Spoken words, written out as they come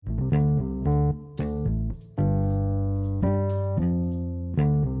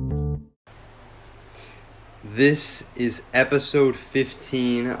This is episode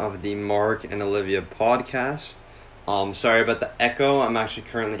 15 of the Marc and Olivia podcast. Sorry about the echo. I'm actually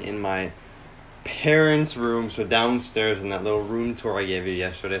currently in my parents' room, so downstairs in that little room tour I gave you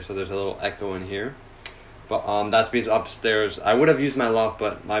yesterday, so there's a little echo in here. But that's because upstairs, I would have used my loft,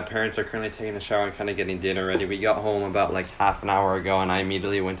 but my parents are currently taking a shower and kind of getting dinner ready. We got home about like half an hour ago, and I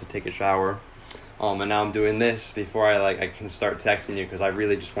immediately went to take a shower. And now I'm doing this before I can start texting you, because I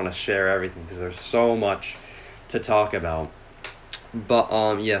really just want to share everything, because there's so much to talk about.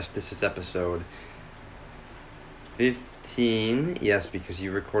 But yes, this is episode 15. Yes, because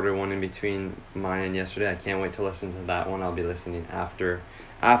you recorded one in between mine and yesterday. I can't wait to listen to that one. I'll be listening after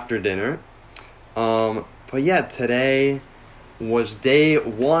dinner. But yeah, today was day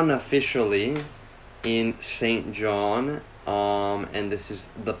 1 officially in St. John. And this is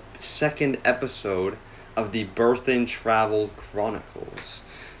the second episode of the Berthin Travel Chronicles.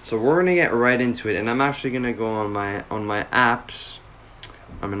 So we're gonna get right into it, and I'm actually gonna go on my apps.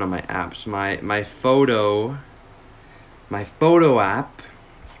 I mean, not my apps, my photo app.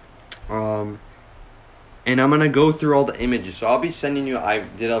 And I'm gonna go through all the images. So I'll be sending you. I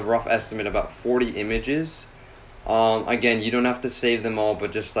did a rough estimate, about 40 images. Again, you don't have to save them all,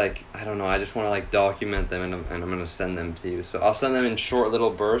 but just I don't know. I just want to document them, and I'm gonna send them to you. So I'll send them in short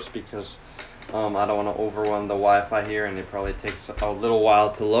little bursts, because I don't want to overwhelm the Wi-Fi here, and it probably takes a little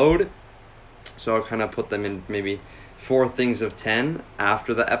while to load. So I'll kind of put them in maybe 4 things of 10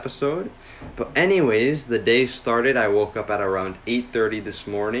 after the episode. But anyways, the day started. I woke up at around 8:30 this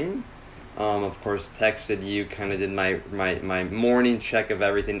morning. Of course, texted you, kind of did my morning check of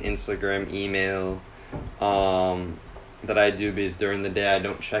everything, Instagram, email, that I do, because during the day I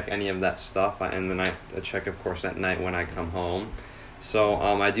don't check any of that stuff. And then I check, of course, at night when I come home. So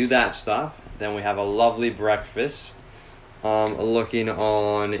I do that stuff. Then we have a lovely breakfast, looking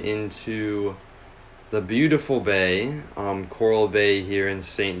on into the beautiful bay, Coral Bay here in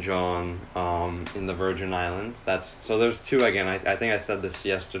St. John, in the Virgin Islands. So there's 2 again. I think I said this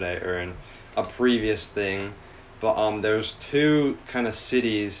yesterday or in a previous thing, but there's 2 kind of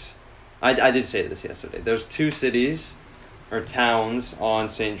cities. I did say this yesterday. There's 2 cities or towns on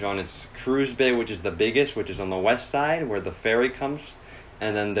St. John. It's Cruise Bay, which is the biggest, which is on the west side where the ferry comes.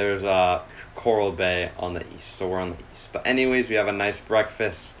 And then there's Coral Bay on the east. So we're on the east. But anyways, we have a nice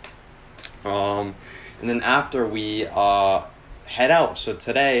breakfast. And then after we head out. So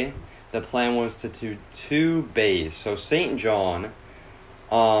today, the plan was to do 2 bays. So St. John,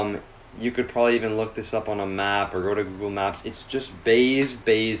 you could probably even look this up on a map or go to Google Maps. It's just bays,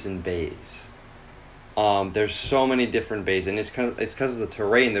 and bays. There's so many different bays. And it's because of the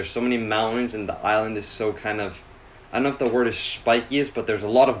terrain. There's so many mountains, and the island is so kind of, I don't know if the word is spikiest, but there's a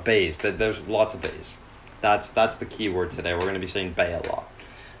lot of bays. There's lots of bays. That's the key word today. We're going to be saying bay a lot.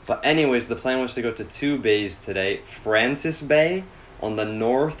 But anyways, the plan was to go to 2 bays today. Francis Bay on the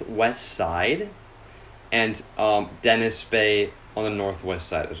northwest side, and Denis Bay on the northwest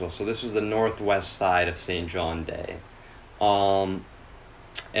side as well. So this is the northwest side of St. John Day. And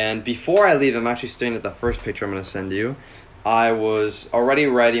before I leave, I'm actually staying at the first picture I'm going to send you. I was already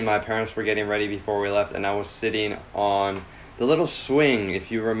ready. My parents were getting ready before we left, and I was sitting on the little swing,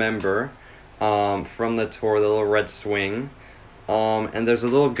 if you remember, from the tour, the little red swing. And there's a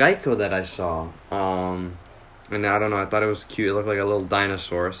little gecko that I saw. And I don't know, I thought it was cute. It looked like a little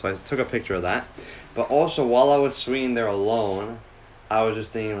dinosaur, so I took a picture of that. But also, while I was swinging there alone, I was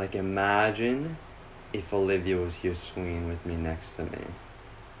just thinking, imagine if Olivia was here swinging with me next to me.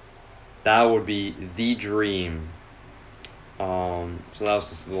 That would be the dream. So that was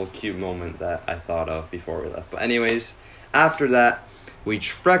just a little cute moment that I thought of before we left. But anyways, after that, we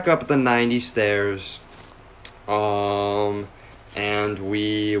trek up the 90 stairs. And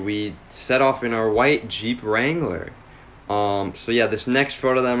we set off in our white Jeep Wrangler. So yeah, this next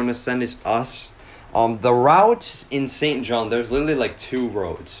photo that I'm going to send is us. The route in St. John, there's literally 2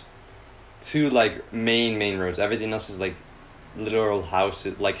 roads. 2 main roads. Everything else is literal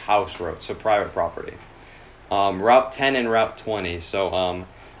houses, house roads, so private property. Route 10 and Route 20. So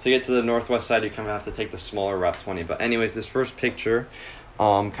to get to the northwest side, you kind of have to take the smaller Route 20. But anyways, this first picture,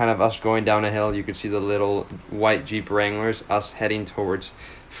 kind of us going down a hill. You could see the little white Jeep Wranglers, us heading towards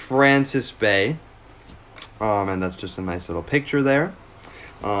Francis Bay. And that's just a nice little picture there.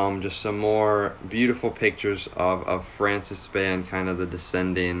 Just some more beautiful pictures of Francis Bay and kind of the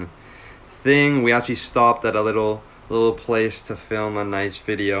descending thing. We actually stopped at a little place to film a nice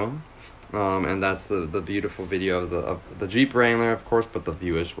video. And that's the beautiful video of the Jeep Wrangler, of course, but the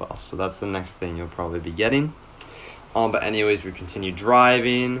view as well. So that's the next thing you'll probably be getting. But anyways, we continue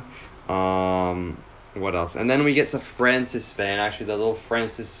driving. What else? And then we get to Francis Bay, and actually the little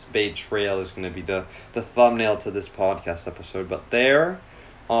Francis Bay Trail is going to be the thumbnail to this podcast episode. But there,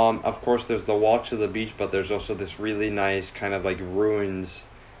 of course, there's the walk to the beach, but there's also this really nice kind of like ruins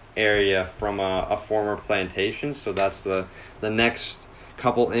area from a former plantation. So that's the next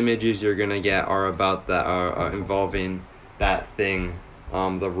couple images you're going to get are about that, are involving that thing,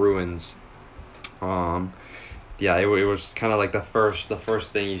 the ruins. Yeah, it was kind of like the first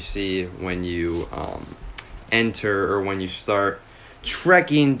thing you see when you enter or when you start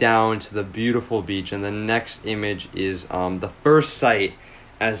trekking down to the beautiful beach. And the next image is the first sight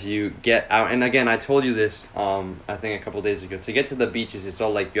as you get out. And again, I told you this I think a couple days ago. To get to the beaches, it's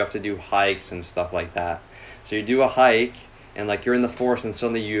all like you have to do hikes and stuff like that. So you do a hike and like you're in the forest and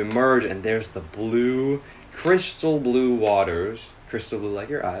suddenly you emerge and there's the blue, crystal blue waters. Crystal blue like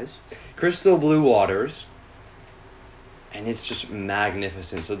your eyes. Crystal blue waters. And it's just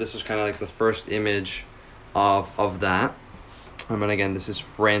magnificent. So this is kind of like the first image of that. And again, this is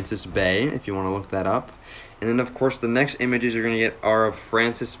Francis Bay, if you want to look that up. And then, of course, the next images you're going to get are of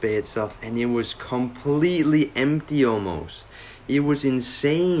Francis Bay itself. And it was completely empty almost. It was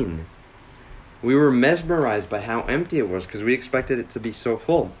insane. We were mesmerized by how empty it was because we expected it to be so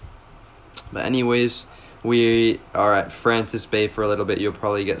full. But anyways, we are at Francis Bay for a little bit. You'll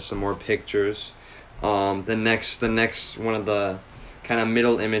probably get some more pictures. The next one of the kind of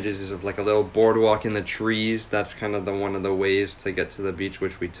middle images is of like a little boardwalk in the trees. That's kind of one of the ways to get to the beach,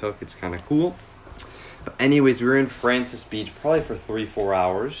 which we took. It's kind of cool. But anyways, we were in Francis Beach probably for 3-4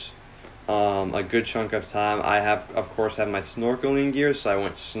 hours. A good chunk of time. I of course have my snorkeling gear, so I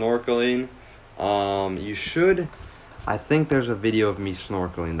went snorkeling. I think there's a video of me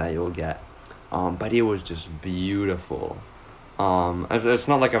snorkeling that you'll get. But it was just beautiful. It's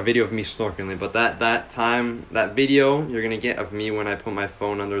not like a video of me snorkeling, but that video you're gonna get of me when I put my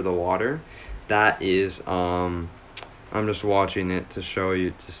phone under the water, that is, I'm just watching it to show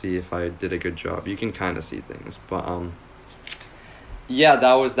you, to see if I did a good job. You can kind of see things, but, yeah,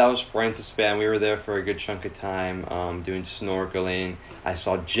 that was Francis Bay, and we were there for a good chunk of time, doing snorkeling. I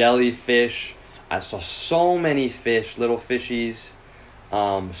saw jellyfish, I saw so many fish, little fishies.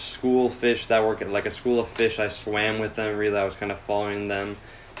 School fish that were like a school of fish. I swam with them. Really, I was kind of following them.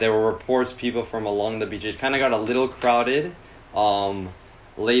 There were reports people from along the beach. It kind of got a little crowded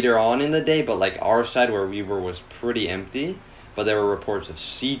later on in the day, but like our side where we were was pretty empty. But there were reports of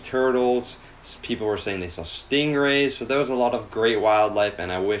sea turtles. People were saying they saw stingrays. So there was a lot of great wildlife, and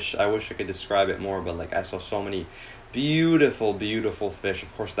I wish I could describe it more. But like I saw so many beautiful fish.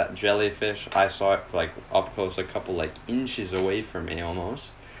 Of course, that jellyfish, I saw it like up close, a couple like inches away from me almost.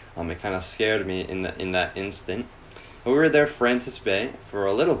 It kind of scared me in that instant. But we were there, Francis Bay, for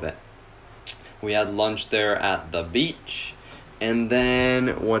a little bit. We had lunch there at the beach, and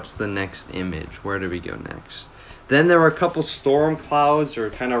then what's the next image? Where do we go next? Then there were a couple storm clouds or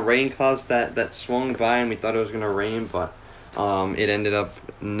kind of rain clouds that swung by, and we thought it was gonna rain, but it ended up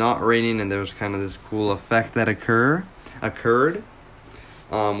not raining, and there was kind of this cool effect that occurred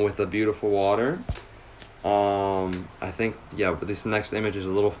with the beautiful water. I think, yeah, but this next image is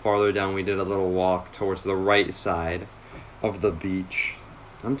a little farther down. We did a little walk towards the right side of the beach.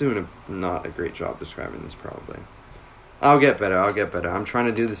 I'm doing not a great job describing this, probably. I'll get better. I'm trying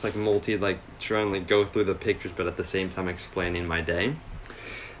to do this trying to go through the pictures, but at the same time explaining my day.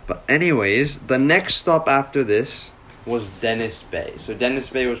 But anyways, the next stop after this was Denis Bay. So Denis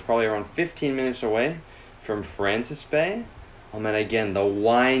Bay was probably around 15 minutes away from Francis Bay. And again, the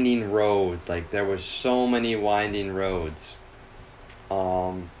winding roads, like there was so many winding roads.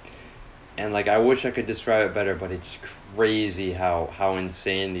 And like I wish I could describe it better, but it's crazy how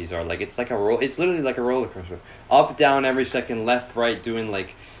insane these are. Like it's literally like a roller coaster. Up, down every second, left, right, doing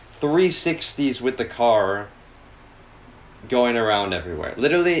like 360s with the car going around everywhere.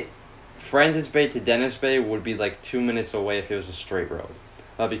 Literally, Francis Bay to Denis Bay would be like 2 minutes away if it was a straight road.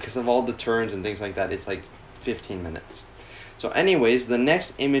 Because of all the turns and things like that, it's like 15 minutes. So anyways, the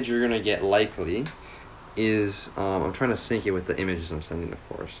next image you're going to get likely is, I'm trying to sync it with the images I'm sending, of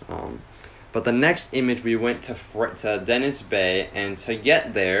course. But the next image, we went to Denis Bay, and to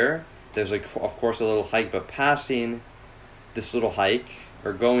get there, there's of course a little hike, but passing this little hike,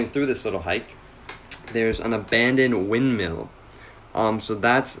 or going through this little hike, there's an abandoned windmill. So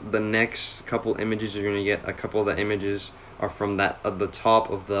that's the next couple images you're gonna get. A couple of the images are from the top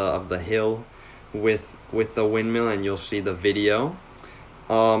of the hill with the windmill, and you'll see the video.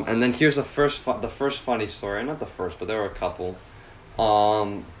 And then here's the first funny story. Not the first, but there were a couple.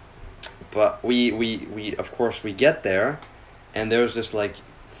 But we of course we get there, and there's this like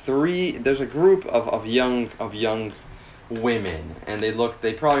there's a group of young women, and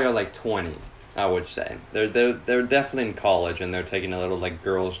they probably are like 20, I would say. They're definitely in college, and they're taking a little like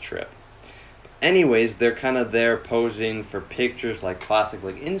girls trip. Anyways, they're kind of there posing for pictures, like classic,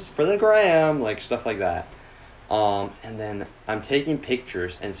 like for the gram, like stuff like that. And then I'm taking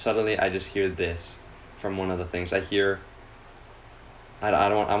pictures, and suddenly I just hear this from one of the things. I hear,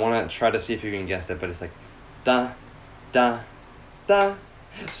 I want to try to see if you can guess it, but it's like, da, da, da,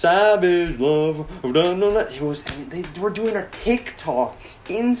 savage love, da, da, da. It was, and they were doing a TikTok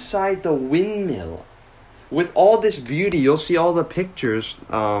inside the windmill. With all this beauty, you'll see all the pictures,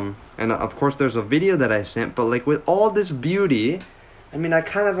 and of course there's a video that I sent, but like with all this beauty, I mean, I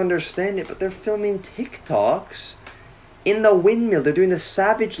kind of understand it, but they're filming TikToks in the windmill. They're doing the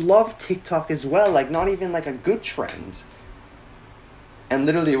savage love TikTok as well, like not even like a good trend. And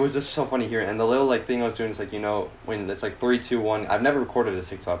literally, it was just so funny here. And the little like thing I was doing is like, you know, when it's like 3, 2, 1. I've never recorded a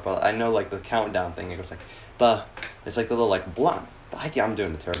TikTok, but I know like the countdown thing. It goes like it's like the little like blah. I'm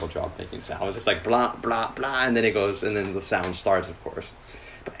doing a terrible job making sounds. It's like blah blah blah, and then it goes, and then the sound starts, of course.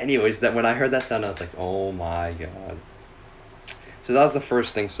 But anyways, that when I heard that sound, I was like, oh my god. So that was the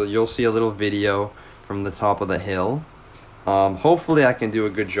first thing. So you'll see a little video from the top of the hill. Hopefully, I can do a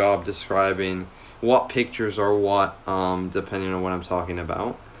good job describing what pictures are what, depending on what I'm talking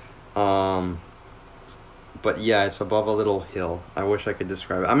about. But yeah, it's above a little hill. I wish I could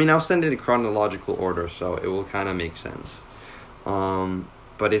describe it. I mean, I'll send it in chronological order, so it will kind of make sense.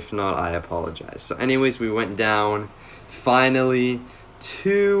 But if not, I apologize. So anyways, we went down finally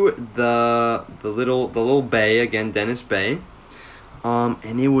to the little bay again, Denis Bay.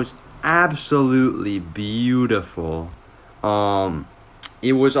 And it was absolutely beautiful.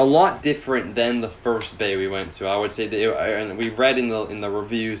 It was a lot different than the first bay we went to. I would say that, and we read in the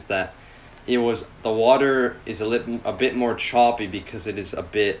reviews that the water is a bit more choppy because it is a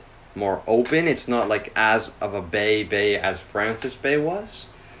bit more open. It's not like as of a bay as Francis Bay was.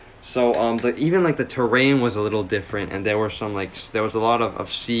 So even like the terrain was a little different, and there was a lot of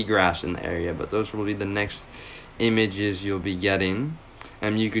seagrass in the area. But those will be the next images you'll be getting.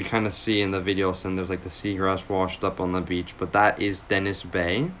 And you could kind of see in the video, and there's like the seagrass washed up on the beach. But that is Denis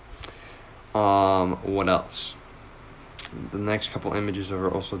Bay. What else? The next couple images are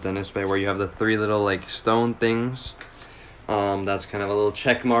also Denis Bay, where you have the 3 little like stone things. That's kind of a little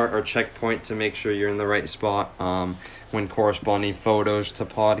check mark or checkpoint to make sure you're in the right spot when corresponding photos to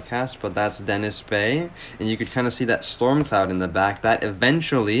podcast. But that's Denis Bay. And you could kind of see that storm cloud in the back that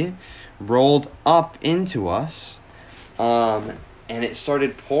eventually rolled up into us. And it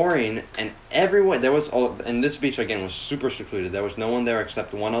started pouring, and everyone, and this beach again was super secluded. There was no one there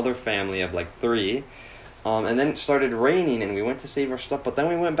except one other family of like 3. And then it started raining, and we went to save our stuff, but then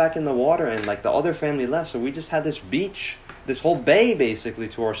we went back in the water, and like the other family left, so we just had this beach, this whole bay basically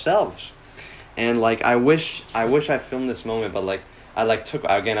to ourselves. And like I wish I filmed this moment, but like I was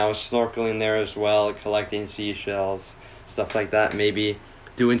snorkeling there as well, collecting seashells, stuff like that. Maybe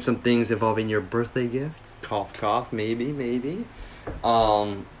doing some things involving your birthday gift. Cough cough, maybe.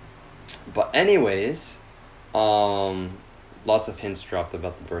 But anyways, lots of hints dropped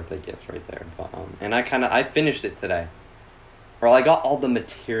about the birthday gift right there. But and I finished it today. Or I got all the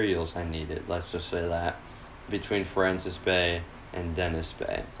materials I needed, let's just say that, between Francis Bay and Denis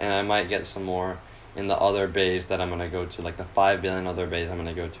Bay. And I might get some more in the other bays that I'm going to go to, like the 5 billion other bays I'm going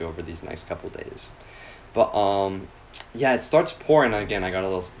to go to over these next couple days. But yeah, it starts pouring again. I got a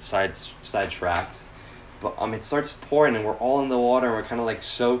little sidetracked. But it starts pouring, and we're all in the water, and we're kind of like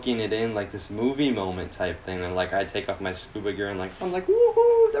soaking it in, like this movie moment type thing. And like I take off my scuba gear, and I'm like,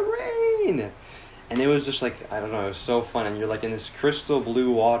 woohoo, the rain! And it was just like, I don't know, it was so fun. And you're like in this crystal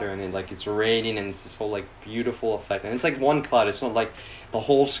blue water, and it's raining, and it's this whole like beautiful effect. And it's like one cloud. It's not like the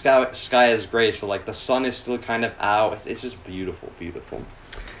whole sky is gray, so like the sun is still kind of out. It's just beautiful.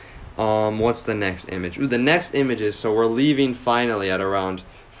 What's the next image? Ooh, the next image is, so we're leaving finally at around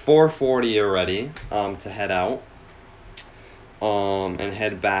 4:40 already, to head out, and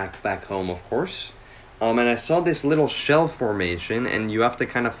head back home, of course. And I saw this little shell formation, and you have to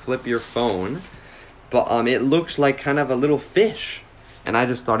kind of flip your phone, but it looks like kind of a little fish, and I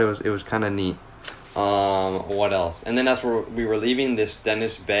just thought it was kind of neat. What else? And then as we were leaving, this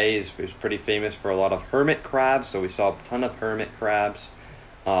Denis Bay is pretty famous for a lot of hermit crabs, so we saw a ton of hermit crabs.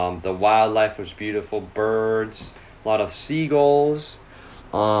 The wildlife was beautiful, birds, a lot of seagulls.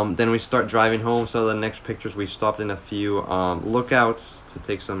 Then we start driving home. So the next pictures, we stopped in a few lookouts to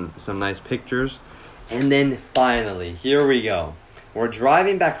take some nice pictures. And then finally, here we go. We're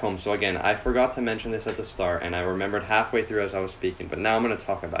driving back home. So again, I forgot to mention this at the start, and I remembered halfway through as I was speaking, but now I'm going to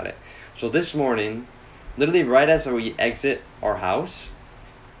talk about it. So this morning, literally right as we exit our house,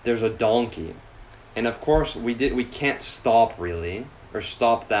 there's a donkey. And of course, we can't stop really, or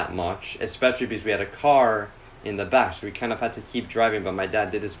stop that much, especially because we had a car in the back, so we kind of had to keep driving, but my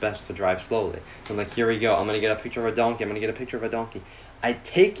dad did his best to drive slowly. So I'm like, here we go, I'm going to get a picture of a donkey. I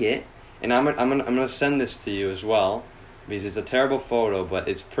take it, and I'm gonna send this to you as well, because it's a terrible photo, but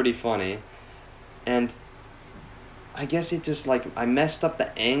it's pretty funny. And I guess it just, like, I messed up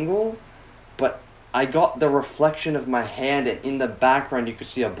the angle, but I got the reflection of my hand, and in the background you could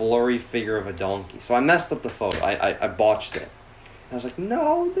see a blurry figure of a donkey. So I messed up the photo. I botched it. And I was like,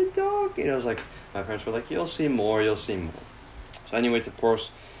 no, the donkey. And I was like, my parents were like, you'll see more. So anyways, of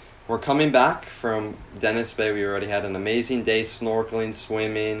course, we're coming back from Denis Bay. We already had an amazing day snorkeling,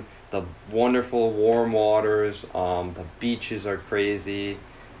 swimming, the wonderful warm waters. The beaches are crazy.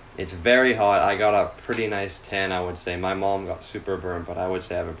 It's very hot. I got a pretty nice tan, I would say. My mom got super burned, but I would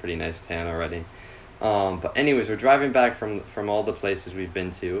say I have a pretty nice tan already. But anyways, we're driving back from all the places we've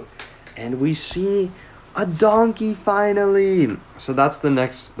been to, and we see a donkey finally. So that's the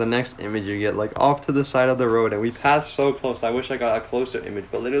next image you get, like off to the side of the road, and we passed so close. I wish I got a closer image,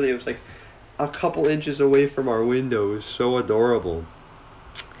 but literally it was like a couple inches away from our window. It was so adorable.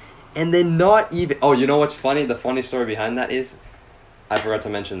 And then not even, oh, you know what's funny? The funny story behind that is, I forgot to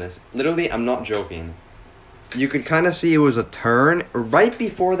mention this. Literally, I'm not joking. You could kind of see it was a turn. Right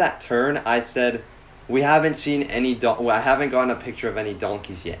before that turn, I said, we haven't seen any I haven't gotten a picture of any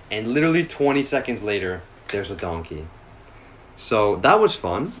donkeys yet. And literally 20 seconds later, there's a donkey. So that was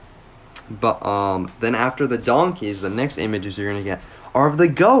fun. But then after the donkeys, the next images you're going to get are of the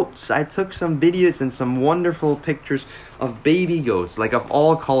goats. I took some videos and some wonderful pictures of baby goats, like of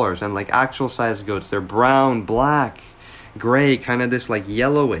all colors and like actual size goats. They're brown, black, gray, kind of this like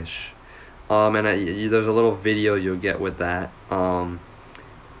yellowish. And there's a little video you'll get with that.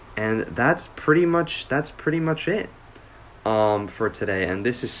 And that's pretty much it for today. And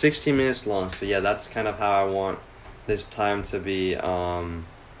this is 16 minutes long. So yeah, that's kind of how I want this time to be, how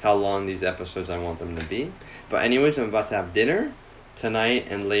long these episodes I want them to be. But anyways, I'm about to have dinner tonight,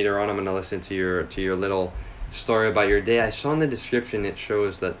 and later on I'm going to listen to your little story about your day. I saw in the description it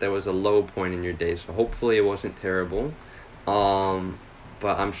shows that there was a low point in your day, so hopefully it wasn't terrible.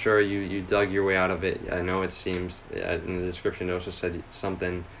 But I'm sure you dug your way out of it. I know it seems, in the description it also said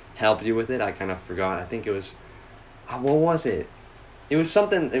something helped you with it. I kind of forgot. I think it was, what was it? It was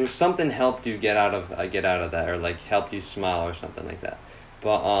something helped you get out of that, or like helped you smile or something like that.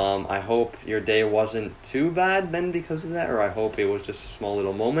 But I hope your day wasn't too bad then because of that, or I hope it was just a small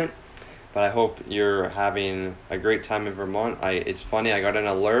little moment. But I hope you're having a great time in Vermont. It's funny, I got an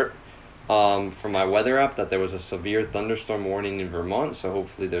alert from my weather app that there was a severe thunderstorm warning in Vermont. So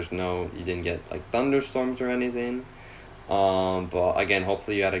hopefully you didn't get like thunderstorms or anything. But again,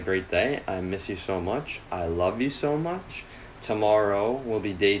 hopefully you had a great day. I miss you so much. I love you so much. Tomorrow will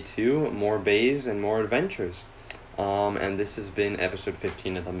be day 2, more bays and more adventures. And this has been episode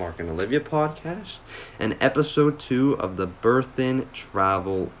 15 of the Marc and Olivia podcast, and episode 2 of the Berthin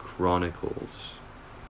Travel Chronicles.